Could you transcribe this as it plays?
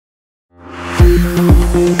Hello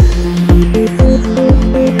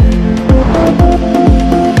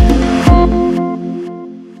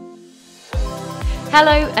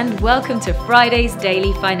and welcome to Friday's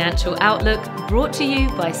Daily Financial Outlook, brought to you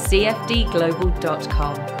by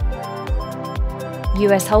CFDglobal.com.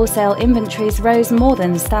 US wholesale inventories rose more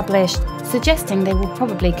than established, suggesting they will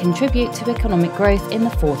probably contribute to economic growth in the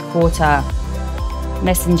fourth quarter.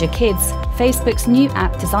 Messenger Kids, Facebook's new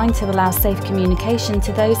app designed to allow safe communication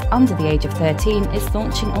to those under the age of 13, is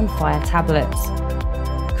launching on Fire tablets.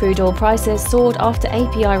 Crude oil prices soared after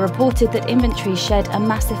API reported that inventory shed a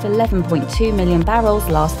massive 11.2 million barrels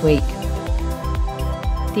last week.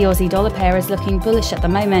 The Aussie dollar pair is looking bullish at the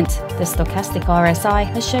moment. The stochastic RSI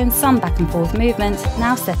has shown some back and forth movement,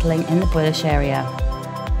 now settling in the bullish area.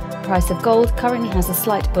 Price of gold currently has a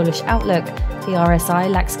slight bullish outlook. The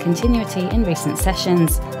RSI lacks continuity in recent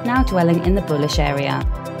sessions, now dwelling in the bullish area.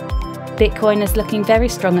 Bitcoin is looking very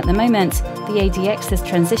strong at the moment. The ADX has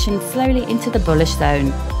transitioned slowly into the bullish zone.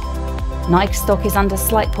 Nike stock is under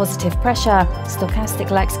slight positive pressure.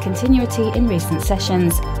 Stochastic lacks continuity in recent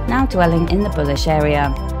sessions, now dwelling in the bullish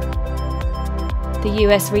area. The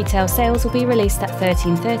US retail sales will be released at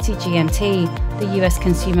 13:30 GMT, the US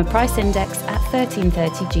Consumer Price Index at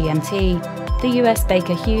 13:30 GMT, the US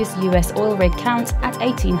Baker Hughes US oil rig count at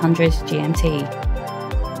 1800 GMT.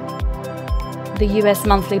 The US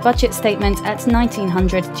monthly budget statement at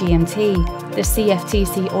 1900 GMT, the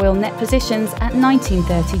CFTC oil net positions at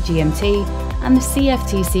 1930 GMT, and the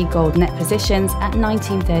CFTC gold net positions at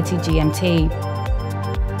 1930 GMT.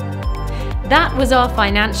 That was our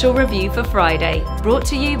financial review for Friday, brought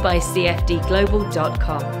to you by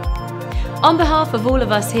CFDglobal.com. On behalf of all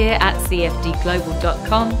of us here at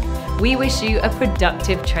CFDglobal.com, we wish you a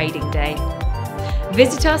productive trading day.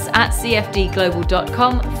 Visit us at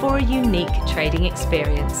CFDglobal.com for a unique trading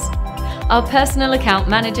experience. Our personal account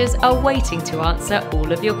managers are waiting to answer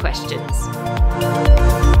all of your questions.